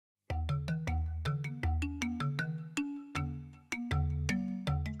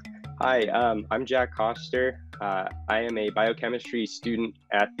Hi, I'm Jack Koster. I am a biochemistry student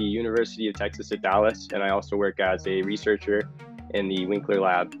at the University of Texas at Dallas, and I also work as a researcher in the Winkler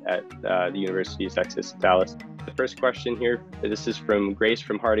Lab at the University of Texas at Dallas. The first question here, this is from Grace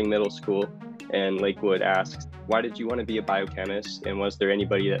from Harding Middle School in Lakewood, asks, why did you want to be a biochemist, and was there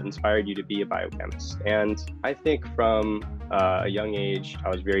anybody that inspired you to be a biochemist? And I think from a young age, I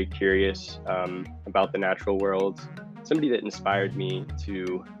was very curious about the natural world. Somebody that inspired me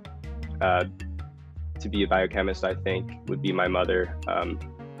to be a biochemist, I think, would be my mother.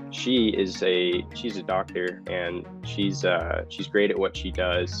 She's a doctor, and she's great at what she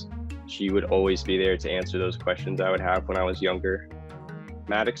does. She would always be there to answer those questions I would have when I was younger.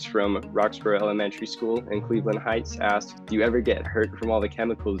 Maddox from Roxborough Elementary School in Cleveland Heights asked, do you ever get hurt from all the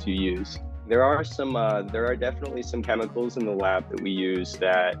chemicals you use? There are definitely some chemicals in the lab that we use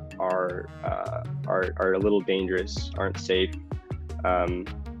that are a little dangerous, aren't safe.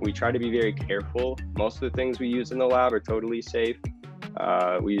 We try to be very careful. Most of the things we use in the lab are totally safe.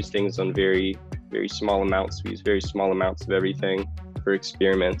 We use things on very, very small amounts. We use very small amounts of everything for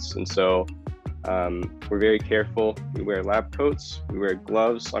experiments. And so we're very careful. We wear lab coats. We wear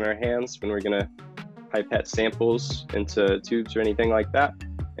gloves on our hands when we're gonna pipette samples into tubes or anything like that.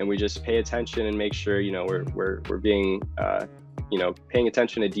 And we just pay attention and make sure, we're being, paying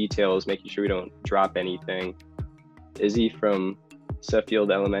attention to details, making sure we don't drop anything. Izzy from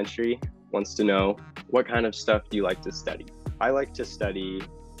Suffield Elementary wants to know, what kind of stuff do you like to study? I like to study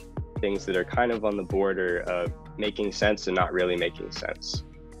things that are kind of on the border of making sense and not really making sense.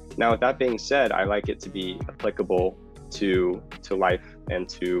 Now, with that being said, I like it to be applicable to life and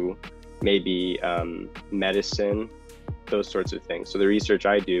to maybe medicine, those sorts of things. So the research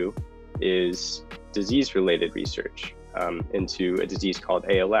I do is disease-related research into a disease called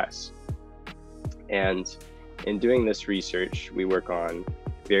ALS. And in doing this research, we work on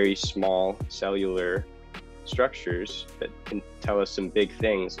very small cellular structures that can tell us some big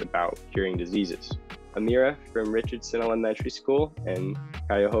things about curing diseases. Amira from Richardson Elementary School in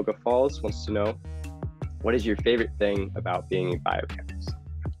Cuyahoga Falls wants to know, what is your favorite thing about being a biochemist?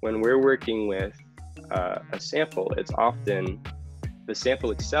 When we're working with a sample, it's often, the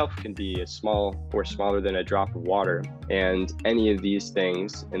sample itself can be as small or smaller than a drop of water, and any of these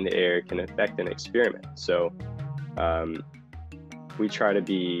things in the air can affect an experiment. So we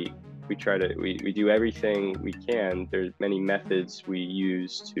do everything we can. There's many methods we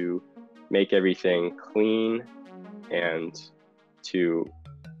use to make everything clean and to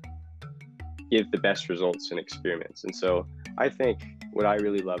give the best results in experiments. And so I think what I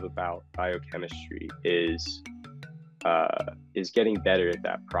really love about biochemistry is getting better at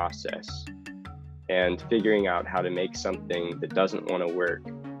that process and figuring out how to make something that doesn't want to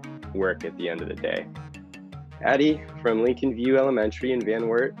work at the end of the day. Addie from Lincoln View Elementary in Van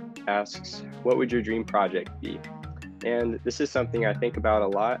Wert asks, what would your dream project be? And this is something I think about a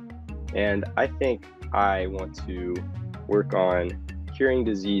lot, and I think I want to work on curing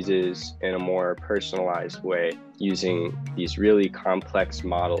diseases in a more personalized way, using these really complex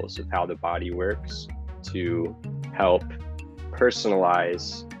models of how the body works to help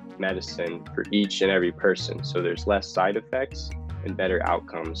personalize medicine for each and every person, so there's less side effects and better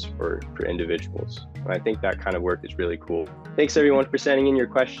outcomes for individuals. And I think that kind of work is really cool. Thanks everyone for sending in your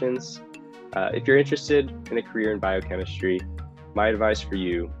questions. If you're interested in a career in biochemistry, my advice for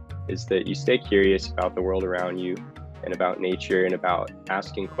you is that you stay curious about the world around you and about nature and about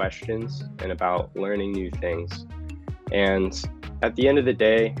asking questions and about learning new things. And at the end of the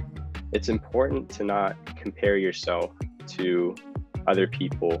day, it's important to not compare yourself to other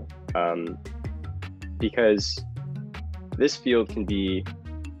people because this field can be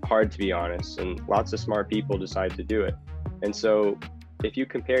hard, to be honest, and lots of smart people decide to do it. And so if you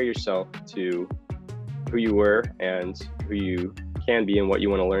compare yourself to who you were and who you can be and what you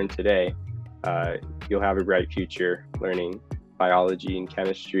want to learn today, you'll have a bright future learning biology and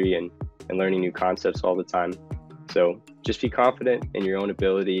chemistry and learning new concepts all the time. So just be confident in your own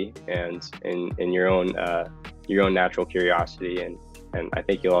ability and in your own natural curiosity, and I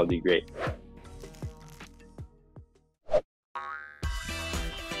think you'll all do great.